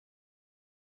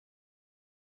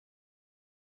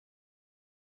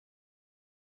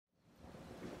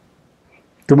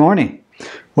Good morning.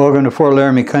 Welcome to Fort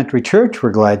Laramie Country Church.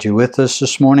 We're glad you're with us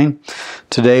this morning.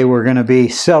 Today we're going to be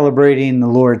celebrating the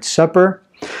Lord's Supper.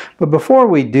 But before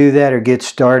we do that or get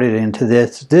started into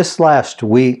this last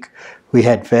week we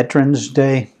had Veterans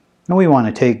Day. And we want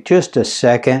to take just a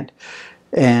second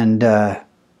and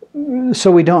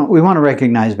we want to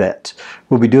recognize vets.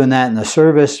 We'll be doing that in the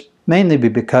service mainly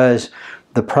because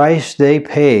the price they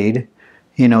paid,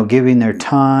 giving their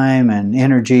time and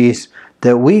energies,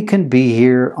 that we can be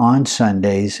here on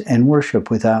Sundays and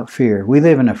worship without fear. We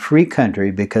live in a free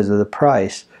country because of the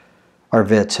price our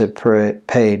vets have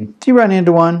paid. If you run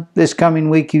into one this coming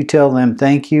week, you tell them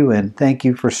thank you and thank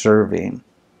you for serving.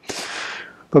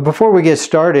 But before we get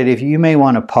started, if you may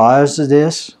want to pause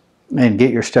this and get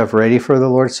your stuff ready for the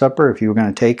Lord's Supper, if you were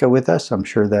going to take it with us, I'm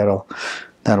sure that'll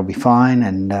be fine.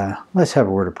 And let's have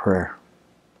a word of prayer.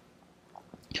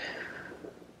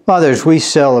 Father, as we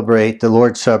celebrate the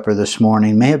Lord's Supper this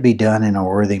morning, may it be done in a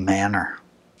worthy manner,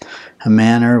 a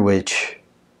manner which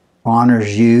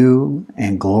honors you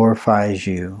and glorifies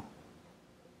you.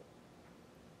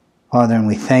 Father, and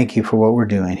we thank you for what we're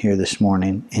doing here this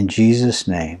morning. In Jesus'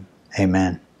 name,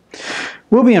 amen.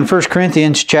 We'll be in 1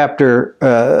 Corinthians chapter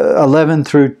 11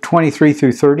 through 23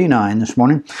 through 39 this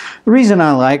morning. The reason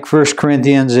I like 1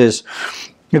 Corinthians is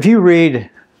if you read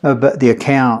about the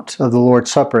account of the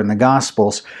Lord's Supper in the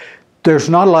Gospels, there's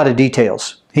not a lot of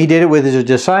details. He did it with his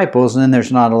disciples, and then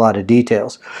there's not a lot of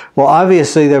details. Well,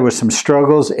 obviously there were some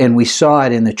struggles, and we saw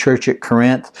it in the church at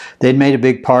Corinth. They'd made a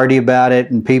big party about it,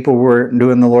 and people were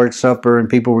doing the Lord's Supper, and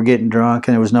people were getting drunk,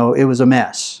 and it was a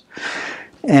mess.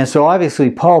 And so obviously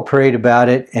Paul prayed about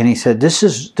it, and he said, this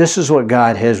is what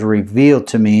God has revealed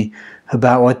to me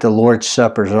about what the Lord's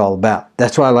Supper is all about.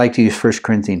 That's why I like to use 1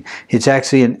 Corinthians. It's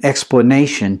actually an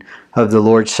explanation of the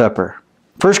Lord's Supper.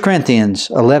 1 Corinthians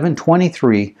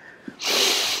 11:23.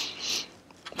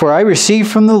 For I received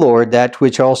from the Lord that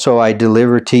which also I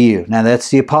delivered to you. Now that's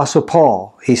the Apostle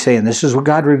Paul. He's saying this is what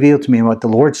God revealed to me, what the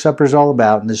Lord's Supper is all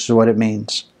about, and this is what it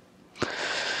means.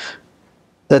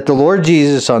 That the Lord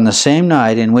Jesus, on the same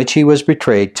night in which he was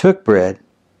betrayed, took bread,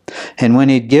 and when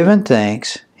he had given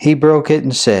thanks, he broke it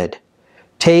and said,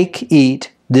 Take,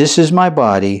 eat, this is my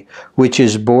body, which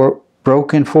is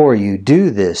broken for you. Do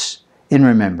this in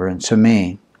remembrance of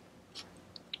me.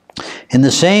 In the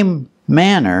same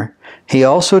manner, he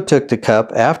also took the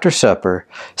cup after supper,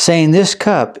 saying, This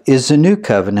cup is the new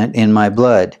covenant in my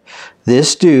blood.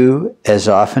 This do as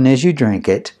often as you drink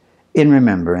it in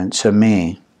remembrance of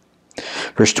me.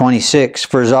 Verse 26,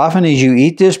 For as often as you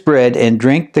eat this bread and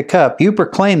drink the cup, you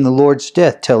proclaim the Lord's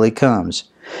death till he comes.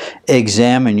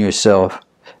 Examine yourself.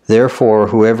 Therefore,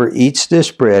 whoever eats this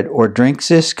bread or drinks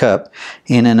this cup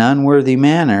in an unworthy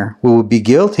manner will be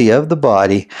guilty of the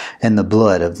body and the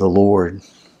blood of the Lord.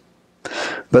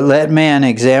 But let man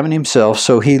examine himself,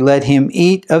 so he let him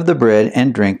eat of the bread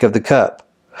and drink of the cup.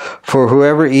 For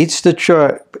whoever eats the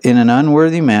cup in an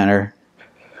unworthy manner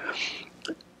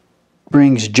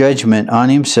brings judgment on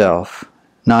himself,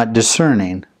 not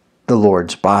discerning the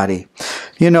Lord's body.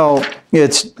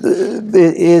 As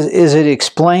it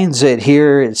explains it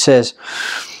here, it says,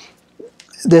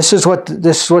 this is what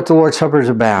the Lord's Supper is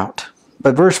about.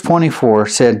 But verse 24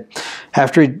 said,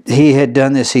 after he had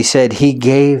done this, he said, he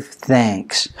gave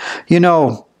thanks.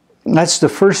 That's the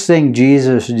first thing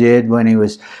Jesus did when he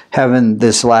was having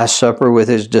this Last Supper with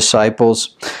his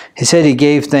disciples. He said he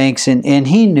gave thanks, and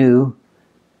he knew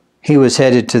he was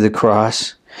headed to the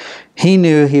cross. He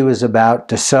knew he was about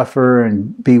to suffer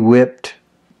and be whipped,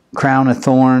 crown of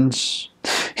thorns.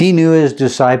 He knew his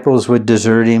disciples would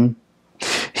desert him.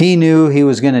 He knew he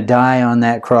was going to die on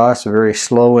that cross, a very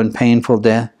slow and painful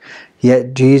death.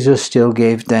 Yet Jesus still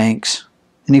gave thanks.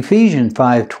 In Ephesians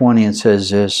 5:20 it says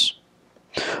this,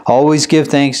 Always give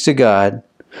thanks to God,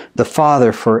 the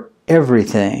Father, for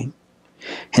everything,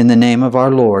 in the name of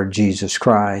our Lord Jesus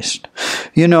Christ.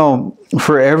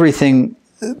 For everything,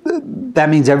 that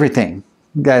means everything.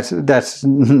 That's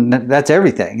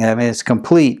everything. I mean, it's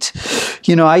complete.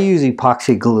 I use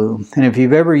epoxy glue, and if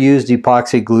you've ever used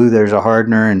epoxy glue, there's a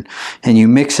hardener, and you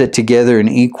mix it together in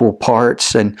equal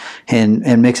parts and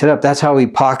mix it up. That's how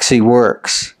epoxy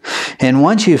works. And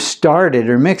once you've started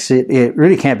or mix it, it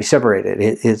really can't be separated.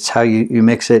 It's how you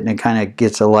mix it, and it kind of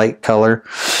gets a light color.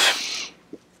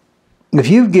 If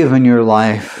you've given your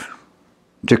life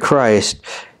to Christ,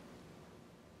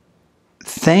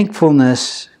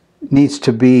 thankfulness needs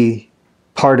to be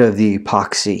part of the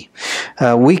epoxy.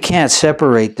 We can't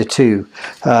separate the two.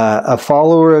 A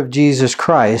follower of Jesus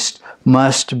Christ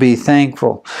must be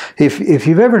thankful. If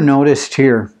you've ever noticed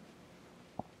here,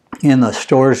 in the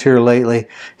stores here lately.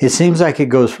 It seems like it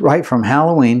goes right from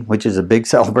Halloween, which is a big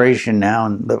celebration now,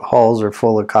 and the halls are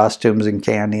full of costumes and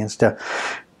candy and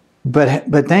stuff.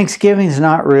 But Thanksgiving is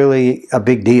not really a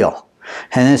big deal.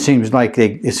 And it seems like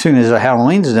as soon as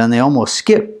Halloween's done, they almost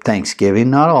skip Thanksgiving,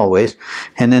 not always,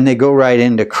 and then they go right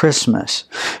into Christmas.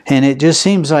 And it just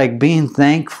seems like being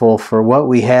thankful for what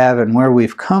we have and where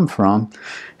we've come from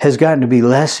has gotten to be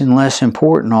less and less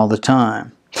important all the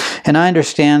time. And I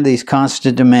understand these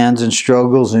constant demands and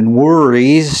struggles and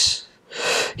worries,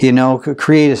 could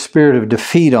create a spirit of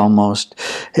defeat almost.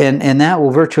 And that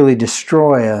will virtually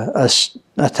destroy a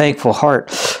thankful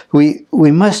heart. We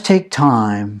must take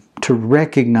time to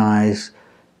recognize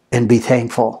and be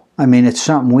thankful. I mean, it's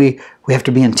something we have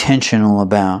to be intentional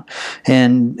about.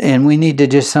 And we need to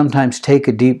just sometimes take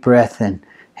a deep breath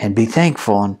and be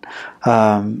thankful.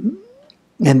 And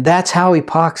that's how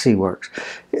epoxy works.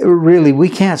 Really, we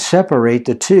can't separate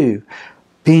the two.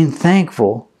 Being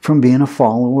thankful from being a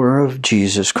follower of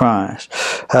Jesus Christ.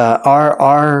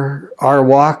 Our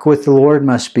walk with the Lord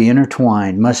must be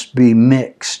intertwined, must be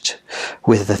mixed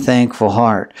with a thankful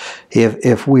heart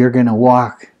if we're going to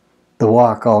walk the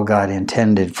walk all God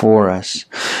intended for us.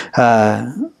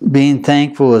 Being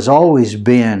thankful has always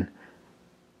been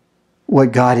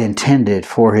what God intended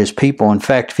for His people. In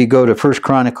fact, if you go to 1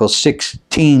 Chronicles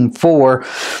 16:4,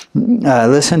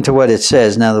 listen to what it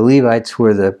says. Now the Levites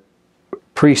were the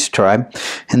priest tribe,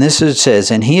 and this is, it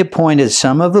says, "And he appointed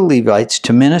some of the Levites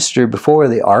to minister before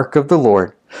the ark of the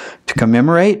Lord, to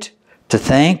commemorate, to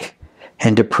thank,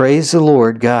 and to praise the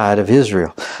Lord God of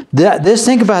Israel."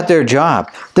 Think about their job.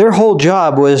 Their whole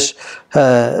job was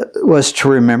to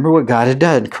remember what God had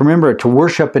done, to remember, to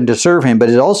worship and to serve Him. But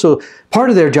it also, part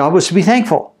of their job was to be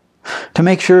thankful, to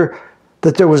make sure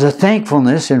that there was a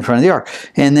thankfulness in front of the ark,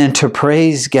 and then to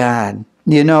praise God.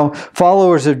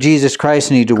 Followers of Jesus Christ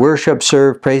need to worship,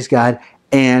 serve, praise God,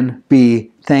 and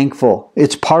be thankful.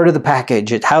 It's part of the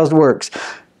package. It's how it works.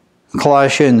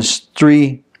 Colossians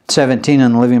 3:17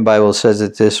 in the Living Bible says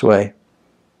it this way: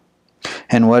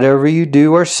 "And whatever you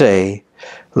do or say,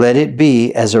 let it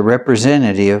be as a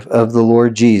representative of the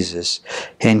Lord Jesus,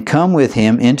 and come with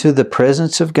Him into the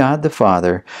presence of God the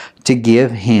Father to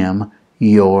give Him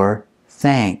your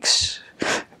thanks."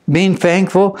 Being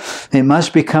thankful, it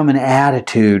must become an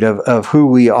attitude of who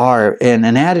we are. And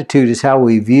an attitude is how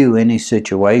we view any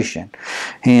situation.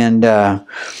 And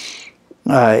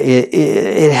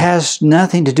it has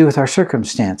nothing to do with our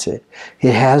circumstances.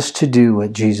 It has to do with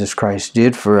what Jesus Christ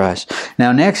did for us.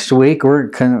 Now, next week, we're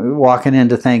kind of walking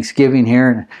into Thanksgiving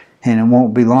here, and it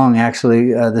won't be long,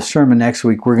 actually. The sermon next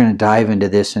week, we're going to dive into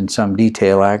this in some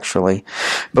detail, actually.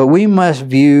 But we must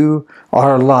view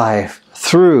our life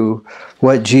through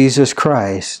what Jesus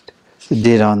Christ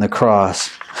did on the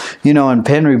cross. And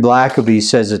Henry Blackaby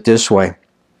says it this way: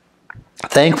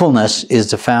 "Thankfulness is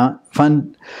the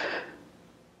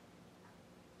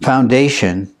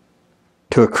foundation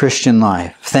to a Christian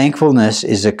life. Thankfulness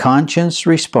is a conscious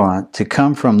response to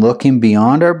come from looking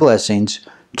beyond our blessings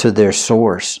to their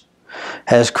source.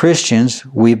 As Christians,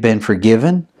 we've been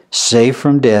forgiven, saved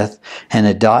from death, and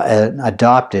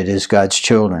adopted as God's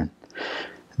children.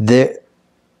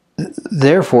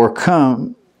 Therefore,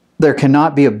 there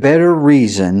cannot be a better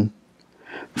reason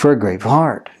for a grateful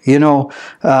heart."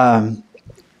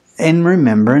 In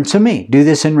remembrance of me. Do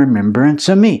this in remembrance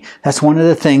of me. That's one of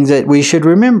the things that we should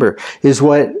remember, is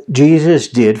what Jesus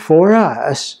did for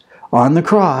us on the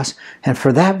cross. And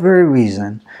for that very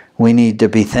reason, we need to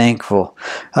be thankful.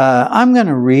 I'm going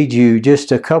to read you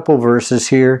just a couple verses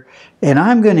here, and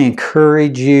I'm going to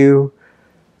encourage you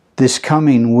this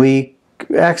coming week,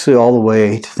 actually all the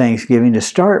way to Thanksgiving, to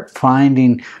start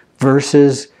finding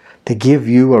verses to give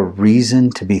you a reason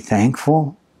to be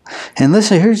thankful. And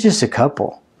listen, here's just a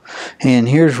couple. And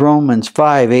here's Romans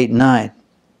 5:8-9.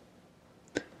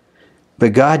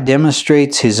 "But God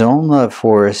demonstrates His own love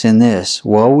for us in this: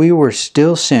 while we were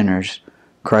still sinners,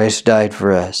 Christ died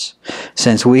for us.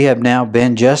 Since we have now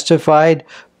been justified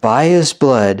by His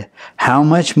blood, how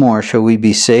much more shall we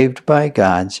be saved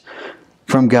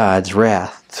from God's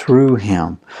wrath through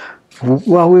Him?"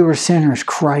 While we were sinners,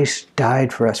 Christ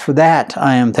died for us. For that,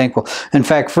 I am thankful. In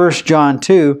fact, 1 John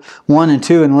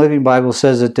 2:1-2 in the Living Bible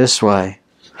says it this way: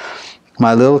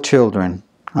 "My little children,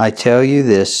 I tell you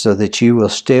this so that you will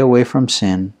stay away from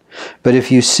sin. But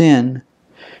if you sin,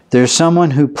 there is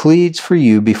someone who pleads for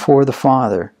you before the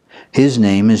Father. His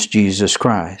name is Jesus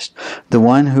Christ, the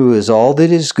one who is all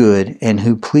that is good and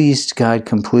who pleased God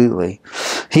completely.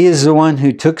 He is the one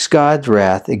who took God's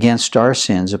wrath against our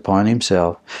sins upon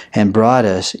Himself and brought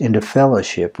us into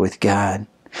fellowship with God."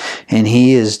 And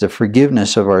He is the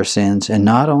forgiveness of our sins, and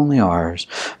not only ours,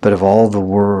 but of all the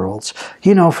world's.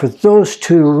 You know, for those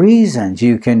two reasons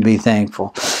you can be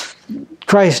thankful.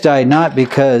 Christ died not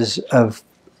because of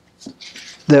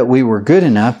that we were good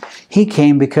enough. He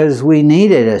came because we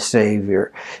needed a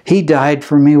Savior. He died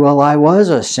for me while I was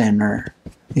a sinner.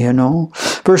 You know?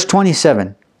 Verse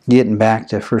 27, getting back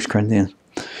to 1 Corinthians.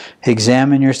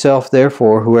 Examine yourself,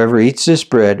 therefore, whoever eats this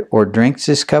bread or drinks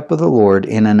this cup of the Lord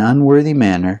in an unworthy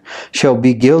manner shall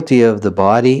be guilty of the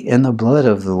body and the blood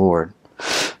of the Lord.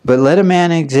 But let a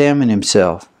man examine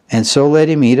himself, and so let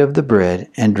him eat of the bread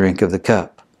and drink of the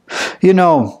cup. You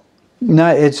know,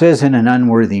 it says in an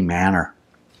unworthy manner.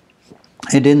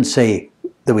 It didn't say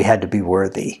that we had to be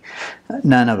worthy.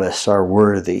 None of us are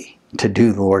worthy to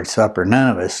do the Lord's Supper. None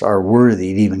of us are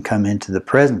worthy to even come into the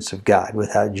presence of God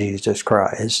without Jesus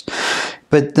Christ.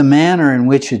 But the manner in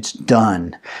which it's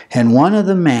done, and one of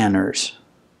the manners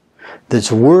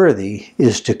that's worthy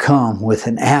is to come with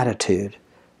an attitude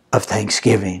of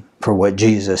thanksgiving for what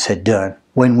Jesus had done.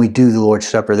 When we do the Lord's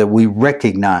Supper, that we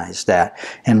recognize that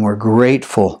and we're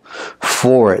grateful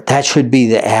for it. That should be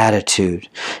the attitude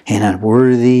in a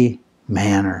worthy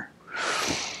manner.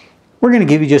 We're going to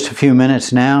give you just a few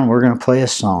minutes now, and we're going to play a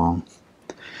song.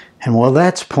 And while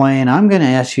that's playing, I'm going to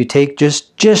ask you to take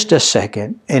just a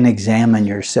second and examine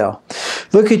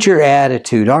yourself. Look at your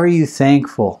attitude. Are you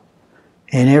thankful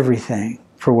in everything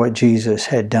for what Jesus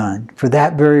had done? For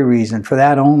that very reason, for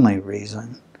that only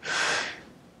reason.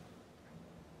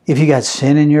 If you got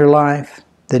sin in your life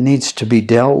that needs to be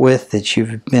dealt with, that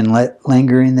you've been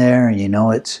lingering there, and you know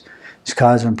it's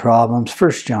causing problems,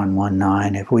 1 John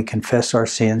 1:9, if we confess our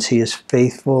sins, He is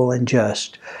faithful and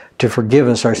just to forgive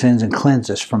us our sins and cleanse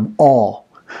us from all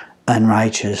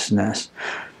unrighteousness.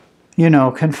 You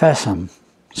know, confess them.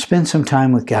 Spend some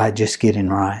time with God just getting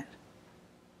right.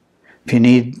 If you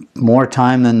need more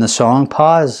time than the song,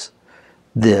 pause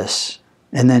this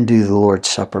and then do the Lord's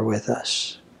Supper with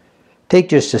us. Take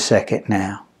just a second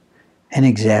now and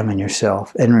examine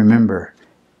yourself, and remember,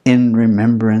 in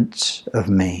remembrance of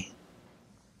me.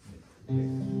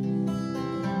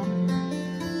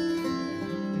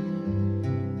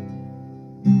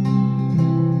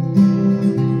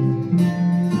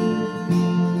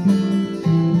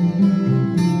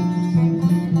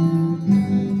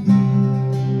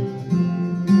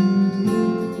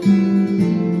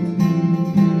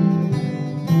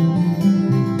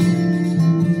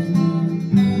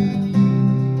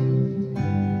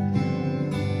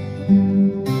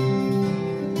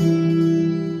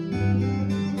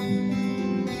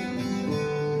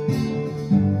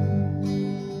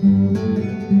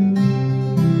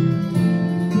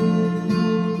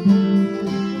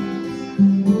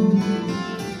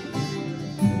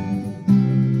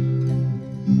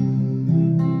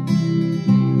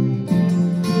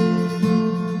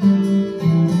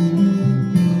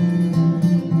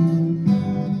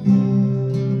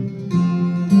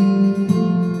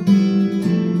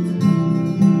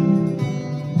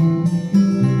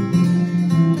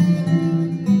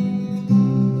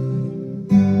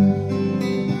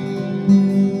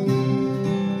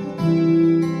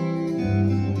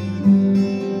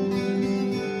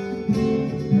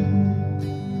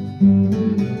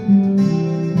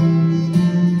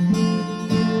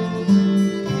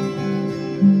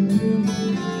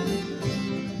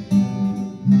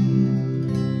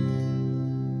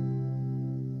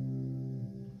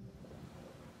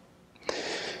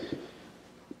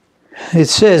 It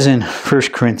says in 1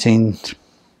 Corinthians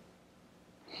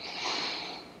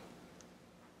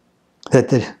that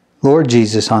the Lord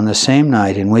Jesus, on the same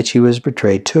night in which He was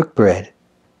betrayed, took bread.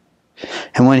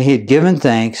 And when He had given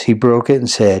thanks, He broke it and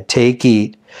said, "Take,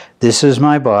 eat. This is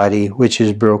my body, which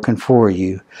is broken for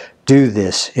you. Do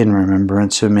this in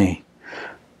remembrance of me."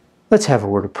 Let's have a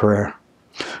word of prayer.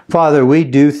 Father, we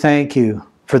do thank You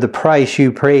for the price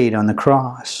You paid on the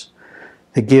cross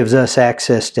that gives us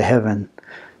access to heaven,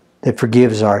 that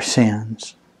forgives our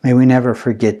sins. May we never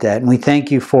forget that. And we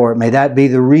thank You for it. May that be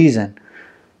the reason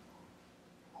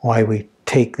why we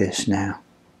take this now.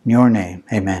 In Your name,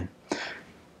 amen.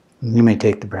 You may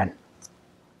take the bread.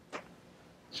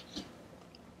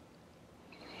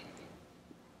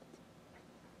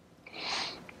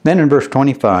 Then in verse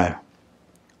 25,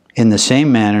 in the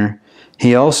same manner,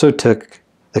 He also took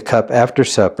the cup after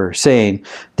supper, saying,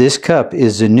 "This cup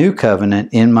is the new covenant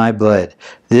in my blood.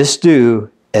 This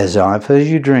do as often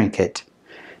as you drink it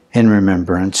in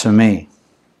remembrance of me."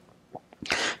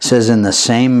 It says in the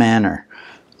same manner,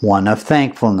 one of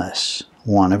thankfulness,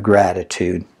 one of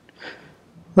gratitude.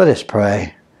 Let us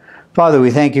pray. Father,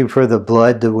 we thank You for the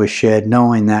blood that was shed,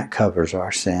 knowing that covers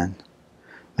our sin.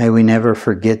 May we never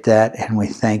forget that, and we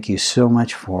thank you so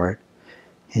much for it.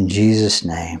 In Jesus'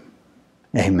 name,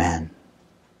 amen.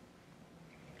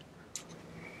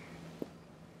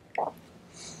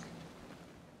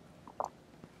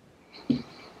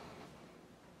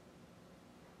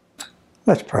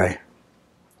 Let's pray.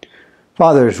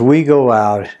 Father, as we go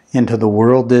out into the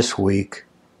world this week,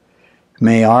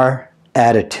 may our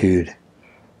attitude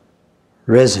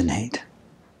resonate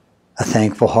a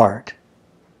thankful heart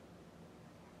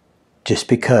just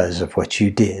because of what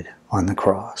you did on the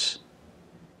cross.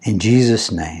 In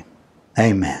Jesus' name,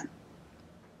 amen.